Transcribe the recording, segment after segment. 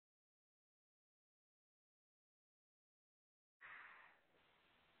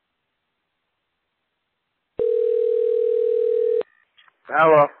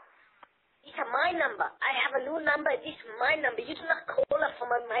Hello. This is my number. I have a new number. This is my number. You do not call us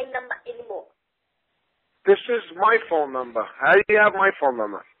from my number anymore. This is my phone number. How do you have my phone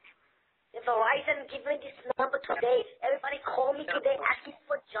number? The Verizon give me this number today. Everybody call me today asking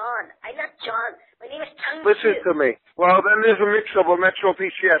for John. I'm not John. My name is Chang. Listen to me. Well, then there's a mix-up with Metro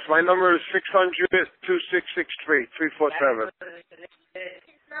PCS. My number is 600-2663-347. This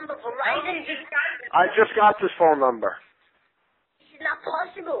number Verizon. I just got this phone number. This is not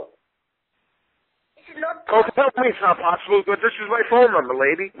possible. This is not Don't possible. tell me it's not possible, but this is my phone number,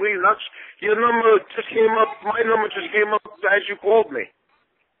 lady. What are you nuts? Your number just came up. My number just came up as you called me.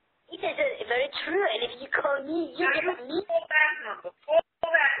 It is very true, and if you call me, you get me.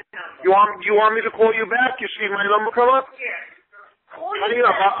 You want me to call you back? You see my number come up? Call Hang me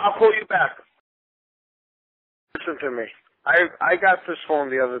up. back. I'll call you back. Listen to me. I got this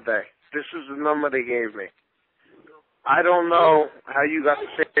phone the other day. This is the number they gave me. I don't know how you got the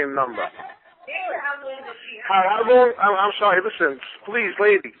same number. How long? I'm sorry. Listen, please,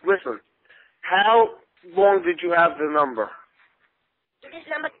 lady, listen. How long did you have the number? This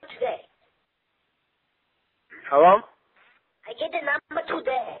number today. Hello? I get the number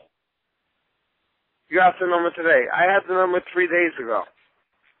today. You got the number today. I had the number 3 days ago.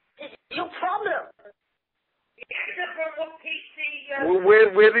 This is your problem.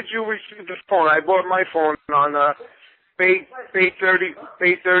 Where did you receive this phone? I bought my phone on Bay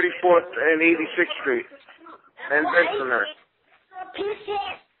 34th and 86th Street and Bensonhurst.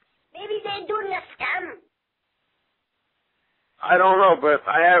 PCS. Maybe they're doing a scam. I don't know, but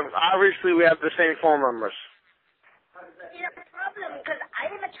obviously we have the same phone numbers. It's a problem because I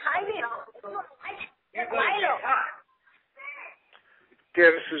am a Chinese. Milo. Yeah,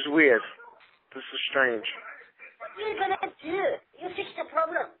 this is weird. This is strange. What are you gonna do? You fix the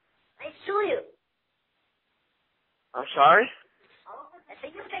problem. I sue you. I'm sorry? I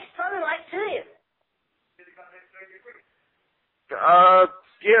said you fix the problem. I sue you.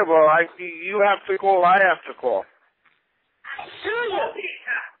 Yeah, well, you have to call, I have to call. I sue you.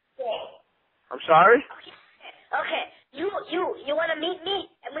 I'm sorry? Okay. You wanna meet me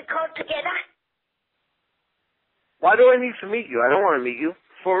and we call together? Why do I need to meet you? I don't want to meet you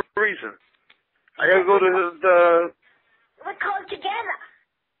for a reason. I gotta go to the. We call together.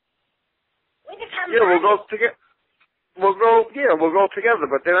 We can come Yeah, we'll back. go together. We'll go together,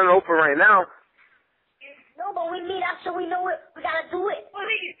 but they're not open right now. No, but we meet up so we know we gotta do it.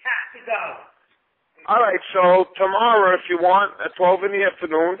 All right, so tomorrow, if you want, at 12 in the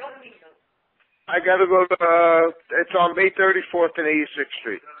afternoon, I gotta go to. It's on Bay 34th and 86th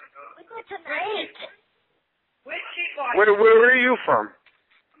Street. We go tonight. Where are you from?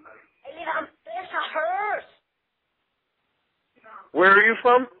 I live on Bensonhurst. Where are you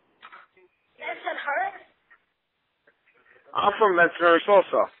from? Bensonhurst. I'm from Bensonhurst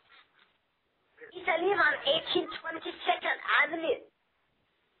also. I live on 1822nd Avenue.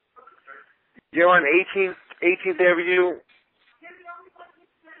 You're on 18th Avenue.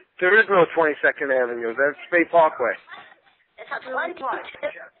 There is no 22nd Avenue. That's Bay Parkway. It's at 122.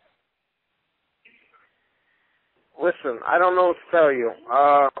 Listen, I don't know what to tell you.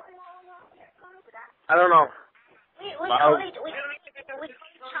 I don't know. We call it, we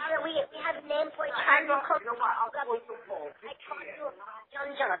Charlie, we have a name for each other. I call you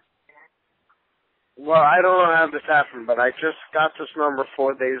John. Well, I don't know how this happened, but I just got this number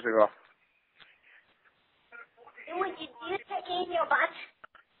 4 days ago. Do you take it in your butt?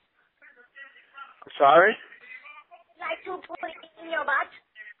 I'm sorry? Like to put it in your butt?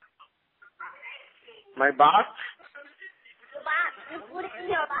 My box? Your butt. You put it in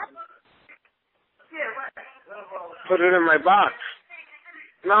your butt? Put it in my box.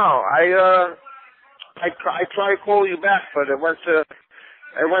 No, I tried to call you back, but it went to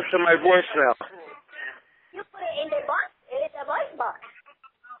my voicemail. You put it in the box? It's a voice box.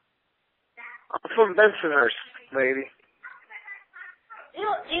 I'm from Bensonhurst, lady. Do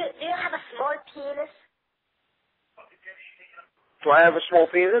you have a small penis? Do I have a small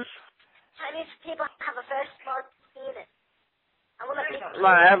penis? Chinese people have a very small penis. I want a big penis. No,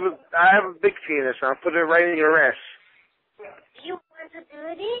 I have a big penis. I'll put it right in your ass. Do you want to do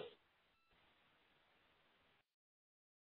this?